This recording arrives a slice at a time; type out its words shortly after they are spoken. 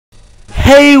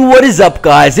Hey, what is up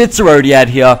guys, it's Arodiad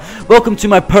here. Welcome to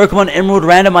my Pokemon Emerald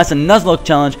Randomizer Nuzlocke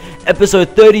Challenge, episode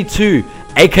 32,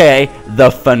 aka the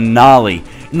finale.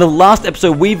 In the last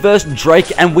episode, we versed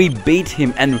Drake and we beat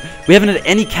him, and we haven't had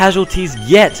any casualties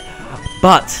yet.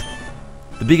 But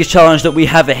the biggest challenge that we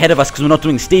have ahead of us, because we're not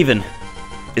doing Steven,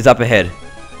 is up ahead.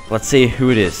 Let's see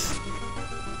who it is.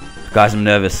 Guys, I'm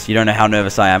nervous. You don't know how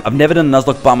nervous I am. I've never done a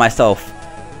Nuzlocke by myself.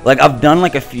 Like, I've done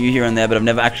like a few here and there, but I've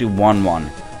never actually won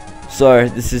one. So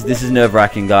this is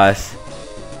nerve-wracking, guys.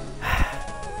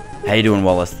 How you doing,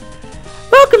 Wallace?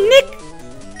 Welcome, Nick.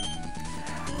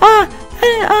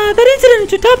 That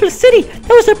incident in Topless City, that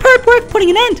was superb work putting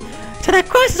an end to that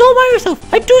crisis all by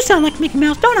yourself. I do sound like Mickey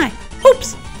Mouse, don't I?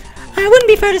 Oops. I wouldn't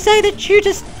be fair to say that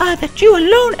you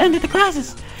alone ended the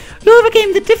crisis. You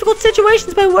overcame the difficult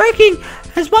situations by working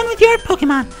as one with your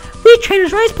Pokemon. We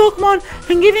trainers raise Pokemon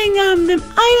and giving them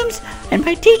items, and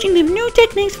by teaching them new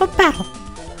techniques for battle.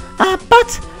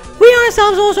 But we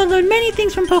ourselves also learn many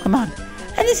things from Pokemon,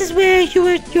 and this is where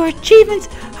your achievements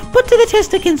are put to the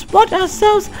test against what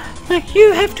ourselves like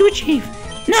you have to achieve.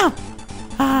 Now,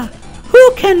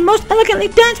 who can most elegantly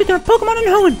dance with our Pokemon and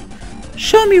Hoenn?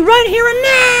 Show me right here and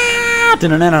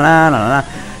now!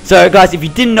 So guys, if you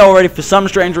didn't know already, for some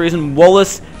strange reason,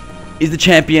 Wallace is the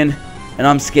champion, and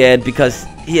I'm scared because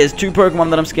he has two Pokemon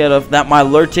that I'm scared of. That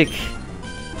Milotic,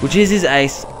 which is his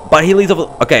ace, but he leads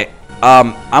off. Okay.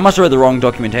 I must have read the wrong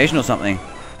documentation or something.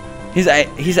 His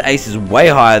ace is way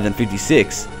higher than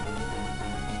 56.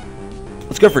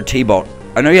 Let's go for a T-Bolt.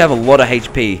 I know you have a lot of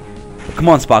HP, but come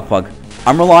on, Sparkplug.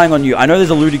 I'm relying on you. I know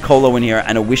there's a Ludicolo in here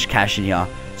and a Wish Cache in here,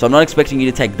 so I'm not expecting you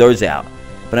to take those out.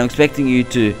 But I'm expecting you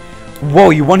to...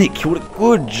 Whoa, you one-hit killed it.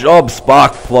 Good job,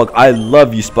 Sparkplug. I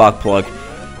love you, Sparkplug.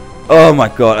 Oh my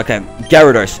god. Okay,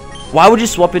 Gyarados. Why would you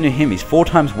swap into him? He's 4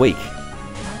 times weak.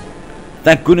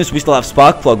 Thank goodness we still have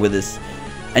Sparkplug with us.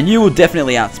 And you will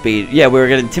definitely outspeed. Yeah, we're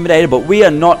getting intimidated, but we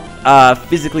are not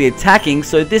physically attacking,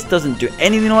 so this doesn't do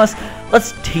anything to us.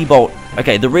 Let's T-Bolt.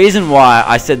 Okay, the reason why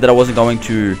I said that I wasn't going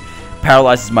to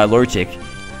paralyze my Milotic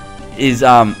is,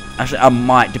 actually I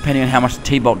might, depending on how much the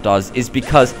T-Bolt does, is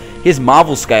because his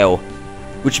Marvel Scale,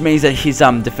 which means that his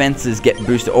defenses get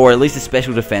boosted, or at least his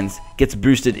special defense gets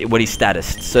boosted when he's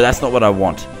statused. So that's not what I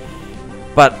want.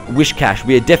 But Wish Cache,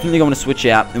 we are definitely going to switch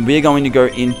out, and we are going to go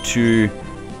into...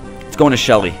 Let's go into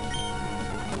Shelly.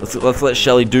 Let's let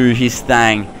Shelly do his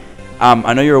thing.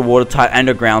 I know you're a water type and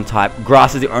a ground type.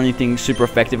 Grass is the only thing super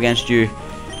effective against you.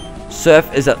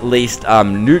 Surf is at least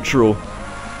neutral.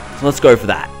 So let's go for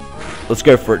that. Let's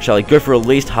go for it, Shelly. Go for at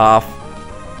least half.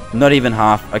 Not even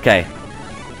half. Okay.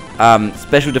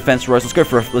 Special defense rose. Let's go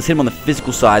for let's hit him on the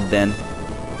physical side then.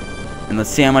 And let's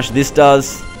see how much this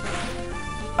does.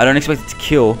 I don't expect it to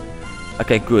kill.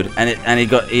 Okay, good. And he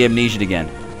got amnesia'd again.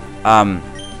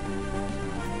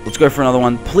 Let's go for another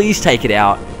one. Please take it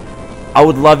out. I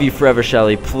would love you forever,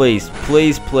 Shelly. Please,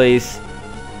 please, please.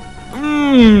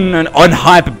 And on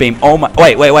Hyper Beam. Oh my!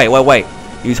 Wait.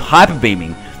 He was Hyper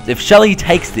Beaming. If Shelly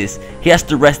takes this, he has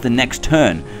to rest the next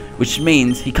turn, which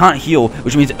means he can't heal.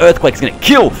 Which means Earthquake's gonna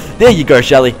kill. There you go,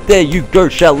 Shelly. There you go,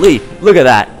 Shelly. Look at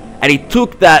that. And he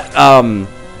took that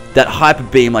that Hyper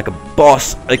Beam like a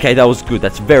boss. Okay, that was good.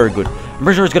 That's very good. I'm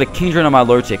pretty sure he's got a Kingdra and a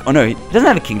Milotic. Oh no, he doesn't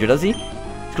have a Kingdra, does he?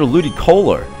 He's got a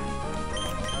Ludicolo.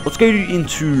 Let's go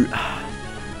into...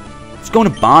 Let's go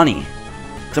into Barney.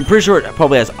 Because I'm pretty sure it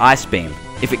probably has Ice Beam.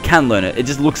 If it can learn it. It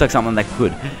just looks like something that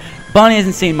could. Barney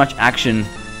hasn't seen much action.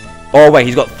 Oh wait,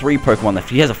 he's got 3 Pokemon left.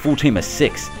 He has a full team of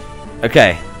 6.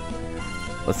 Okay.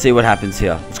 Let's see what happens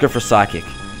here. Let's go for a Psychic.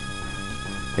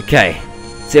 Okay.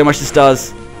 See how much this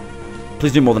does.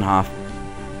 Please do more than half.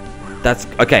 That's...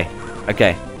 Okay.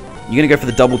 Okay. You're going to go for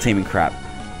the double teaming crap.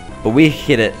 But we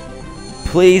hit it.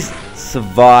 Please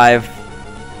survive.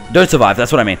 Don't survive.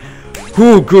 That's what I mean.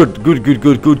 Ooh, good.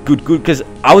 Because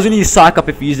I was going to use Psych Up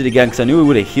if you use it again, because I knew we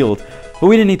would have healed. But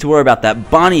we didn't need to worry about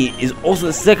that. Barney is also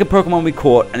the second Pokemon we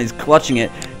caught, and is clutching it.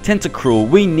 Tentacruel.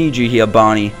 We need you here,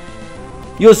 Barney.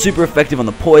 You're super effective on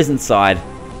the poison side.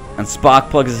 And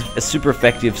Sparkplug is super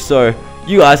effective, so...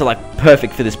 You guys are like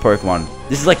perfect for this Pokemon.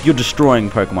 This is like you're destroying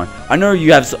Pokemon. I know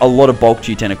you have a lot of bulk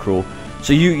to you, Tentacruel.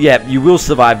 So you will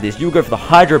survive this. You'll go for the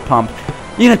Hydro Pump.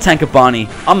 You're gonna tank a Barney.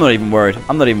 I'm not even worried.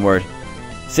 I'm not even worried.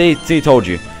 See, told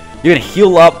you. You're gonna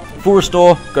heal up, full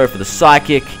restore, go for the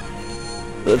Psychic.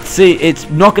 Let's see, it's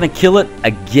not gonna kill it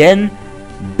again,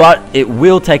 but it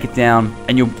will take it down,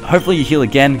 and hopefully you heal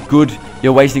again. Good.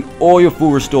 You're wasting all your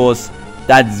full restores.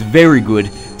 That's very good.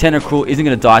 Tentacruel isn't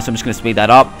gonna die, so I'm just gonna speed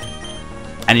that up.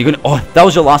 And you're gonna... Oh, that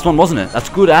was your last one, wasn't it? That's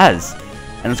good as.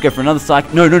 And let's go for another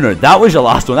Psychic. No. That was your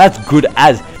last one. That's good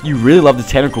as. You really love the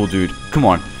Tentacruel, dude. Come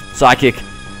on. Psychic.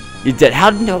 You're dead.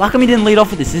 How come you didn't lead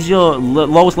off with this? This is your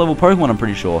lowest level Pokemon, I'm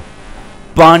pretty sure.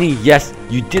 Barney, yes,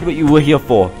 you did what you were here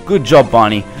for. Good job,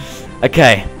 Barney.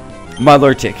 Okay,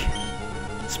 Milotic.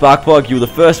 Sparkplug, you were the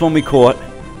first one we caught.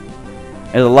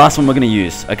 And the last one we're going to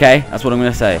use, okay? That's what I'm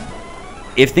going to say.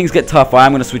 If things get tough, I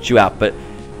am going to switch you out. But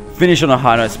finish on a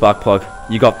high note, Sparkplug.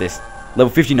 You got this. Level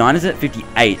 59, is it?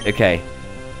 58, okay.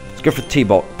 Let's go for the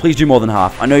T-Bolt. Please do more than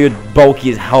half. I know you're bulky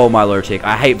as hell, Milotic.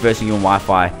 I hate versing you on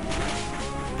Wi-Fi.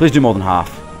 Please do more than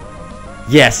half.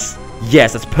 Yes.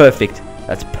 Yes, that's perfect.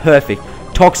 That's perfect.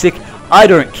 Toxic, I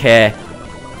don't care.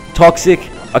 Toxic.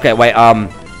 Okay, wait,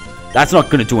 that's not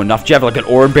gonna do enough. Do you have like an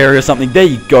Aura Berry or something? There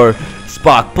you go.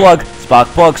 Spark plug, spark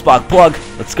plug, spark plug.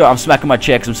 Let's go. I'm smacking my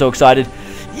chair because I'm so excited.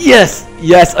 Yes,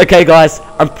 yes. Okay, guys.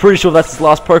 I'm pretty sure that's his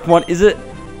last Pokemon. Is it?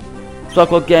 Spark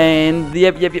plug gain.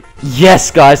 Yep. Yes,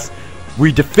 guys.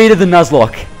 We defeated the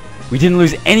Nuzlocke. We didn't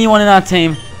lose anyone in our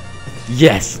team.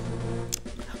 Yes.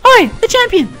 I, the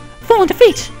champion, fall in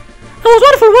defeat. It was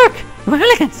wonderful work. You were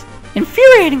elegant,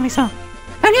 infuriatingly so,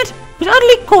 and yet it was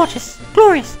utterly gorgeous,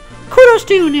 glorious. Kudos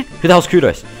to you, Nick. Who the hell's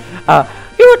Kudos?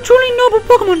 You're a truly noble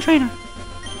Pokemon trainer.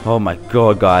 Oh my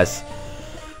god, guys.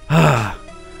 The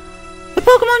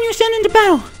Pokemon you sent into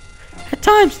battle, at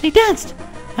times they danced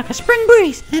like a spring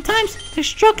breeze, and at times they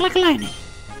struck like lightning.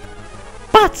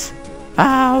 But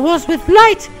was with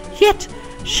light, yet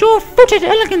sure-footed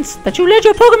elegance that you led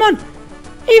your Pokemon,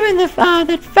 even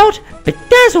that felt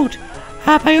bedazzled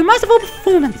by your masterful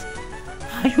performance.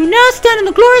 You now stand in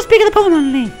the glorious peak of the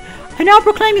Pokemon League. I now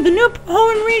proclaim you the new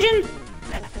Hoenn region.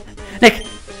 Nick,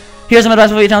 here's some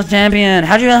advice for your chance champion.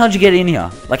 How'd you get in here?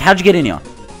 Like, how'd you get in here?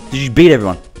 Did you beat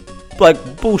everyone?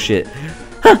 Like, bullshit.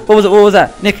 Huh, what was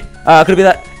that? Nick, could it be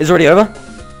that? Is it already over?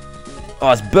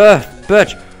 Oh, it's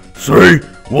Birch. See?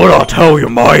 What I tell you,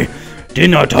 mate?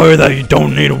 Didn't I tell you that you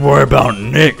don't need to worry about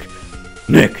Nick?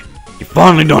 Nick, you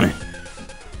finally done it.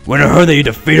 When I heard that you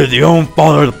defeated the own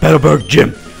father of the Petalburg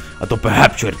Gym, I thought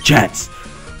perhaps you had a chance.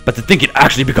 But to think you'd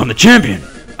actually become the champion.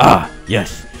 Ah,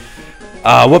 yes.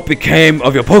 What became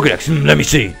of your Pokedex? Let me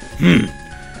see.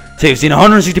 So you've seen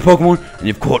 160 Pokemon, and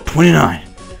you've caught 29.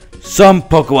 Some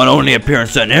Pokemon only appear in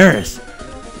certain areas.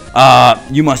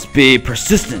 You must be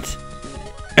persistent.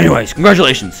 Anyways,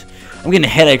 congratulations. I'm getting a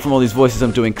headache from all these voices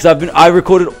I'm doing, because I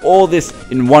recorded all this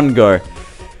in one go.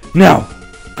 Now,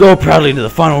 go proudly into the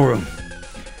final room.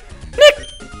 Nick,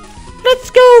 let's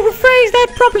go rephrase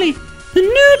that properly. The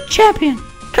new champion.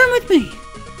 Come with me.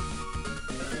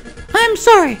 I'm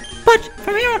sorry, but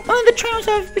from here on, only the trainers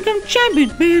who have become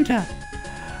champion may enter.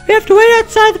 We have to wait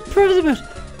outside the perimeter.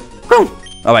 Grown.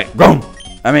 Oh wait, grown.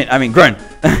 I mean grown.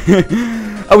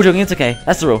 Oh, we're joking. It's okay.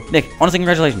 That's the rule. Nick, honestly,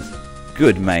 congratulations.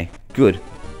 Good, May. Good.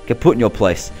 Get put in your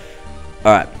place.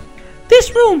 All right. This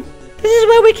is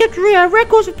where we kept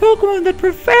records of Pokemon that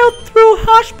prevailed through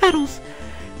harsh battles.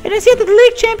 And it's here that the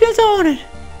league champions are honored.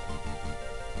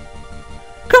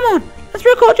 Come on. Let's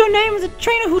record your name as a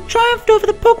trainer who triumphed over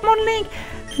the Pokemon League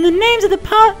and the names of the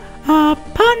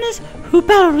partners who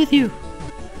battled with you.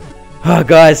 Oh,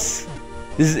 guys,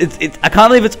 I can't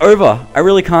believe it's over. I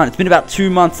really can't. It's been about 2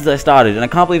 months since I started, and I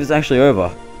can't believe it's actually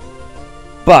over.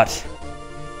 But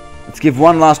let's give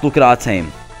one last look at our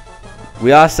team.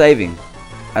 We are saving.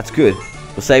 That's good.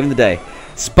 We're saving the day.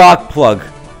 Sparkplug,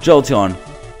 Jolteon.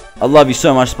 I love you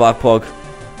so much, Sparkplug.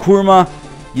 Kurama,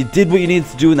 you did what you needed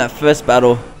to do in that first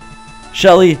battle.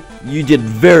 Shelly, you did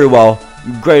very well.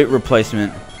 Great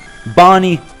replacement.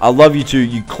 Barney, I love you too.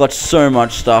 You clutched so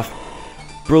much stuff.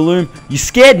 Breloom, you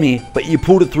scared me, but you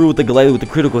pulled it through with the Galele with the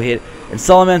critical hit. And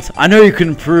Salamence, I know you could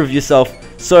improve yourself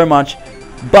so much,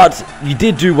 but you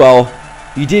did do well.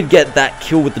 You did get that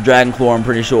kill with the Dragon Claw, I'm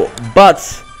pretty sure.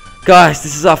 But, guys,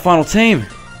 this is our final team.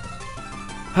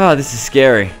 Ah, this is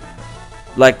scary.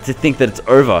 Like, to think that it's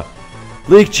over.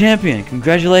 League champion,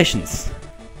 congratulations.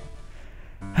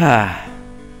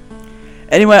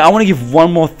 Anyway, I want to give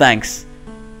one more thanks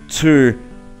to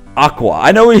Aqua.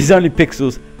 I know he's only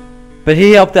Pixels, but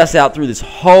he helped us out through this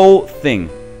whole thing.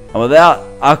 And without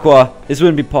Aqua, this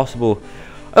wouldn't be possible.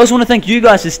 I also want to thank you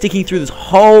guys for sticking through this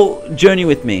whole journey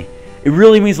with me. It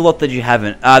really means a lot that you have.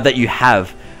 As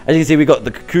you can see, we got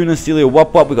the Kakuna, Celia,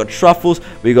 Wop Wop, we got Truffles,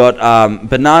 we got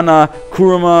Banana,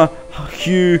 Kurama,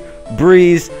 Hugh,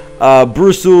 Breeze,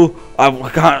 Brussel,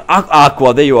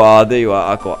 Aqua. There you are,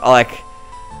 Aqua.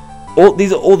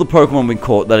 These are all the Pokemon we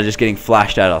caught that are just getting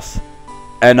flashed at us.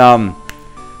 And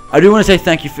I do want to say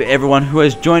thank you for everyone who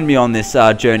has joined me on this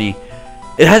journey.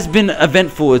 It has been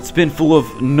eventful. It's been full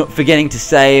of not forgetting to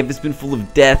save. It's been full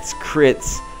of deaths,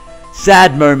 crits,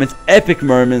 sad moments, epic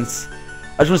moments.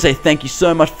 I just want to say thank you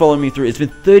so much for following me through. It's been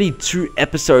 32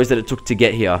 episodes that it took to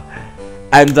get here.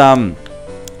 And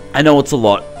I know it's a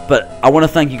lot. But I want to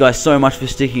thank you guys so much for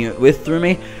sticking it with through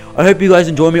me. I hope you guys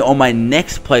enjoy me on my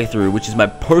next playthrough, which is my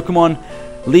Pokemon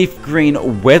Leaf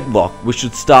Green Wedlock, which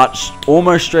should start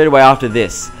almost straight away after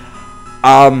this.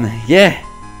 Yeah.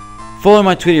 Follow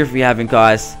my Twitter if you haven't,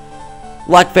 guys.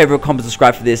 Like, favorite, comment,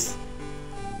 subscribe for this.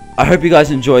 I hope you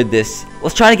guys enjoyed this.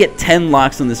 Let's try to get 10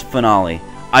 likes on this finale.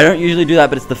 I don't usually do that,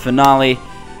 but it's the finale.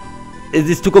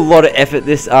 This took a lot of effort,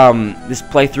 this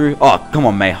playthrough. Oh, come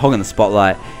on, mate, hogging the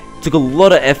spotlight. It took a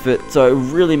lot of effort, so it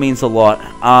really means a lot.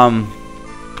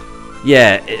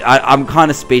 Yeah, I'm kind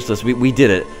of speechless. We did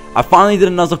it. I finally did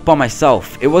a Nuzlocke by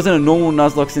myself. It wasn't a normal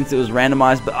Nuzlocke since it was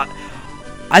randomized, but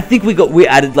I think we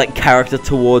added like character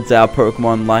towards our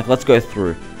Pokemon. Like, let's go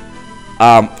through.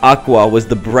 Aqua was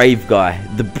the brave guy,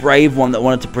 the brave one that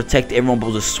wanted to protect everyone, but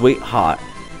was a sweetheart.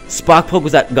 Sparkplug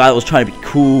was that guy that was trying to be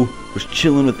cool, was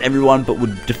chilling with everyone, but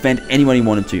would defend anyone he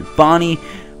wanted to. Barney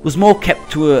was more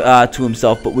kept to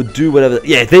himself, but would do whatever.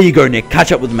 Yeah, there you go, Nick.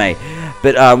 Catch up with me.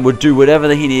 But would do whatever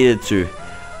that he needed to.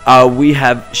 We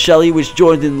have Shelly, which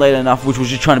joined in late enough, which was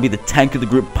just trying to be the tank of the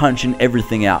group, punching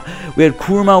everything out. We had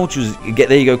Kuruma, which was,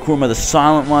 there you go, Kuruma, the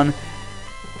silent one.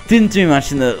 Didn't do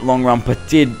much in the long run, but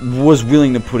was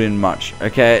willing to put in much.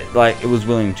 Okay, like it was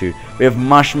willing to. We have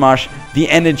Mush Mush, the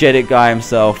energetic guy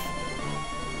himself.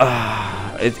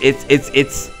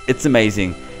 It's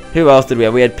amazing. Who else did we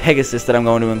have? We had Pegasus that I'm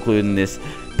going to include in this.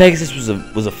 Pegasus was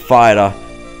a fighter,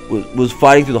 was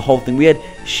fighting through the whole thing. We had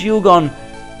Shieldgon.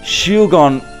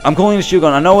 I'm calling it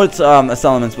Shieldgon. I know it's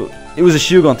Salamence, but it was a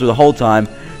Shieldgon through the whole time.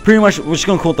 Pretty much, we're just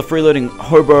gonna call it the freeloading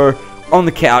hobo on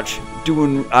the couch,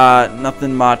 doing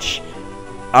nothing much.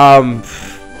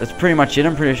 That's pretty much it.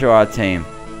 I'm pretty sure our team.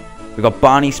 We've got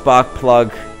Barney,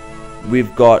 Sparkplug.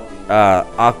 We've got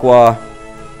Aqua.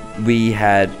 We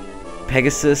had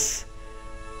Pegasus.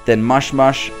 Then Mush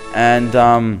Mush, and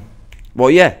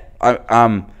well, yeah,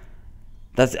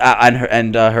 that's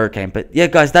and Hurricane. But yeah,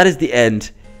 guys, that is the end.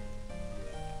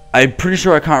 I'm pretty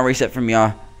sure I can't reset from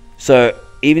here, so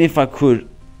even if I could,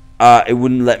 it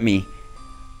wouldn't let me.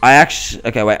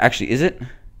 Okay, wait, actually, is it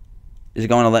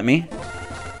going to let me?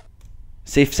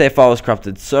 See if save file was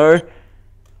corrupted. So,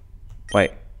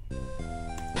 wait,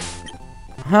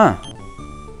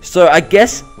 so I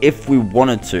guess if we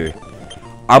wanted to,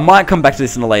 I might come back to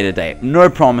this in a later date. No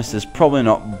promises, probably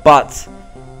not, but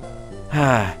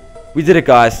we did it,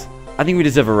 guys. I think we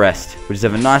deserve a rest. We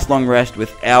deserve a nice long rest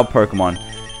with our Pokemon.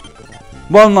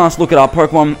 One last look at our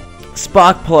Pokemon.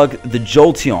 Sparkplug the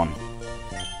Jolteon.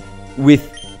 Wait,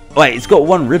 it's got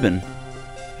one ribbon.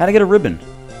 How'd I get a ribbon?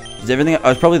 Is everything?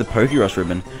 Oh, it's probably the Pokerush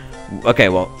ribbon. Okay,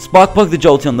 well, Sparkplug the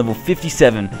Jolteon, level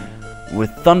 57, with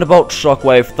Thunderbolt,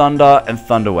 Shockwave, Thunder, and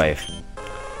Thunder Wave.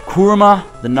 Kuruma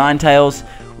the Ninetales,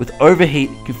 with Overheat,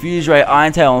 Confuse Ray,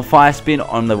 Iron Tail, and Fire Spin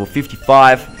on level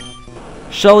 55.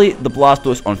 Shelly the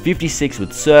Blastoise on 56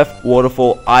 with Surf,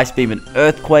 Waterfall, Ice Beam, and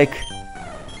Earthquake.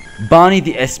 Barney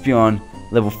the Espeon,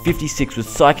 level 56 with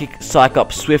Psychic, Psych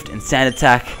Up, Swift, and Sand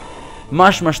Attack.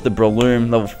 Mush Mush the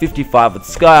Breloom, level 55 with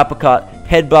Sky Uppercut,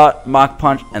 Headbutt, Mark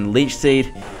Punch, and Leech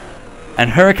Seed. And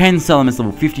Hurricane Salamence,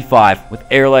 level 55 with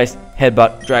Aerial Ace,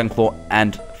 Headbutt, Dragon Claw,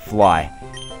 and Fly.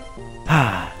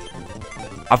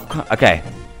 Okay.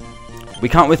 We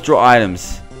can't withdraw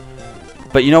items.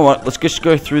 But you know what? Let's just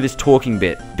go through this talking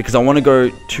bit, because I want to go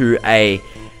to a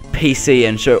PC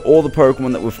and show all the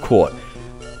Pokemon that we've caught.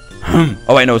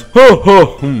 Oh wait, no, it's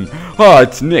Hi,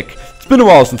 it's Nick. It's been a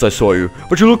while since I saw you,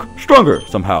 but you look stronger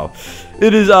somehow.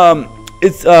 That's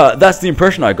the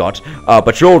impression I got,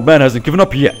 but your old man hasn't given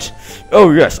up yet.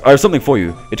 Oh yes, I have something for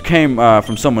you. It came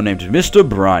from someone named Mr.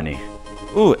 Briny.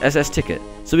 Ooh, SS ticket.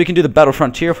 So we can do the Battle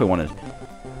Frontier if we wanted.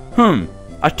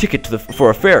 A ticket for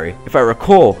a ferry. If I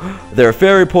recall, there are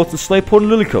ferry ports in Slayport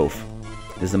and Lilycove.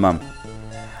 There's the mum.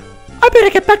 I better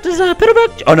get back to the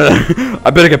Petalburg. Oh no, I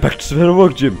better get back to the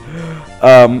Petalburg gym.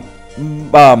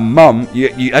 Mum,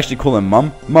 you actually call him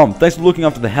Mum? Mum, thanks for looking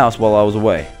after the house while I was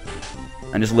away.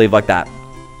 And just leave like that.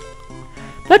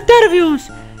 That dad of yours,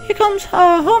 he comes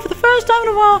home for the first time in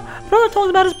a while, but all he talks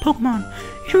about is Pokemon.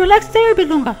 You should relax there a bit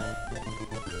longer.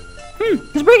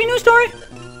 This breaking news story?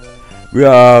 We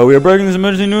are breaking this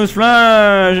emergency news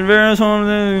flash. Various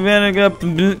homes up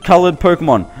colored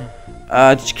Pokemon.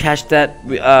 Did you catch that?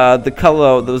 The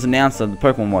color that was announced that the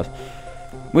Pokemon was.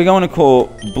 We're going to call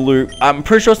blue. I'm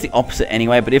pretty sure it's the opposite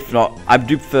anyway, but if not, I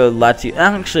do prefer Latios.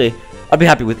 Actually, I'd be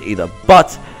happy with either. But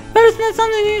isn't that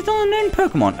something used on in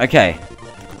Pokemon? Okay.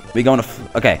 We're going to.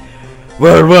 Okay.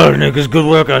 Well, Nick, it's good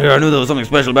work out here. I knew there was something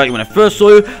special about you when I first saw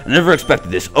you. I never expected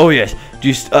this. Oh, yes. Do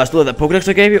you still have that Pokedex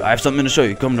I gave you? I have something to show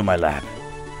you. Come to my lab.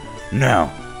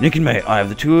 Now, Nick and mate, I have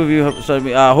the two of you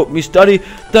help me study.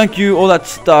 Thank you, all that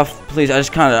stuff. Please, I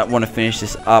just kind of want to finish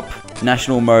this up.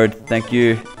 National mode, thank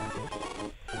you.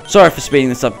 Sorry for speeding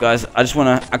this up, guys. I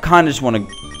kind of just want to,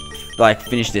 like,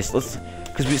 finish this.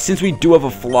 Because since we do have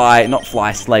a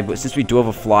slave, but since we do have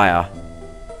a flyer,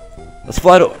 let's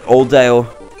fly to Oldale,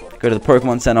 go to the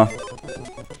Pokemon Center.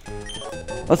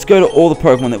 Let's go to all the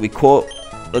Pokemon that we caught.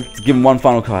 Let's give them one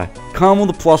final try. Carmel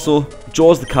the Plusle,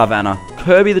 Jaws the Carvanha,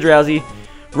 Kirby the Drowsy,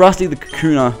 Rusty the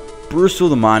Kakuna, Brusel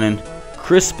the Minun,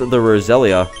 Crisp the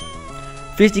Roselia,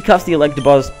 Fisticuffs the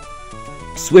Electabuzz,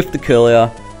 Swift the Curlier,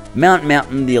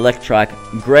 Mountain the Electrike,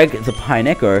 Greg the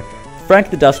Pineco,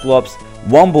 Frank the Dusclops,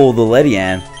 Womble the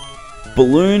Ledian,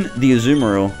 Balloon the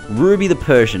Azumarill, Ruby the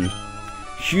Persian,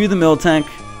 Hugh the Miltank,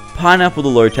 Pineapple the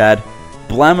Lotad,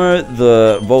 Blammo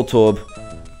the Voltorb,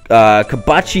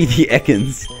 Kabachi the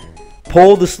Ekans,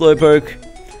 Paul the Slowpoke,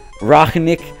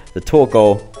 Rachanik the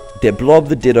Torkoal, Deblob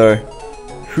the Ditto,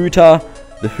 Hoota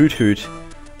the Hoot Hoot,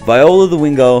 Viola the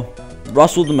Wingull,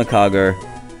 Russell the Macago,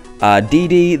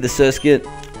 DD the Surskit,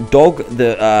 Dog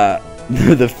the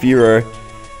the Furo,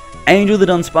 Angel the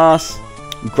Dunsparce,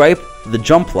 Grape the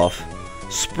Jumpluff,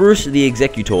 Spruce the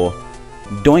Executor,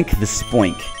 Doink the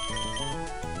Spoink,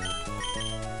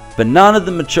 Banana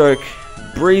the Machoke,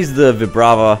 Breeze the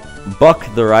Vibrava, Buck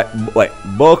the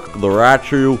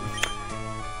Raichu,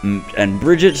 and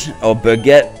Bridget or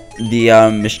Burgett the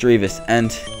Mischievous.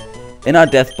 And in our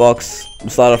death box, we'll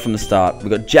start off from the start. We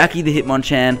got Jackie the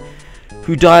Hitmonchan,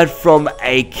 who died from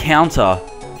a counter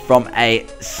from a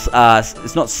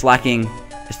it's not slacking.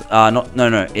 It's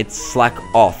no, it's slack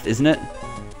off, isn't it?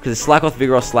 Because it's slack off,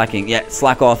 Vigoroth, slacking. Yeah,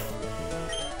 slack off.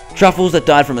 Truffles that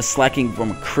died from a slacking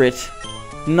from a crit.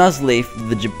 Nuzleaf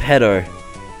the Geppetto.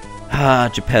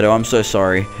 Geppetto, I'm so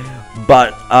sorry.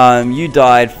 But you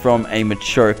died from a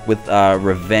Machoke with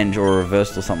Revenge or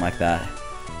Reversed or something like that.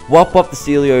 Wop Wop the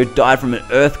Celio died from an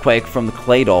Earthquake from the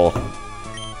Claydol.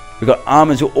 We got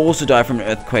Almonds who also died from an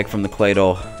Earthquake from the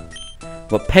Claydol.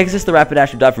 We got Pegasus the Rapidash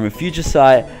who died from a Future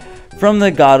Sight from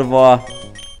the Gardevoir.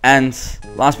 And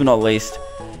last but not least,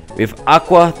 we have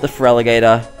Aqua the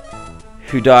Feraligatr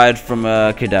who died from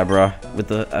a Kadabra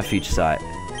with a Future Sight.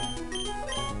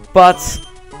 But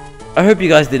I hope you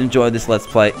guys did enjoy this Let's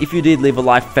Play. If you did, leave a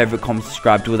like, favorite, comment,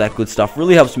 subscribe, do all that good stuff.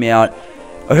 Really helps me out.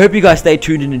 I hope you guys stay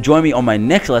tuned and join me on my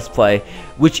next Let's Play,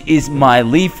 which is my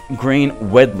Leaf Green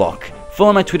Wedlock.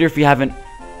 Follow my Twitter if you haven't.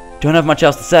 Don't have much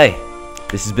else to say.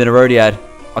 This has been Arodiad.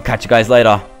 I'll catch you guys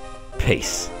later.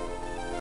 Peace.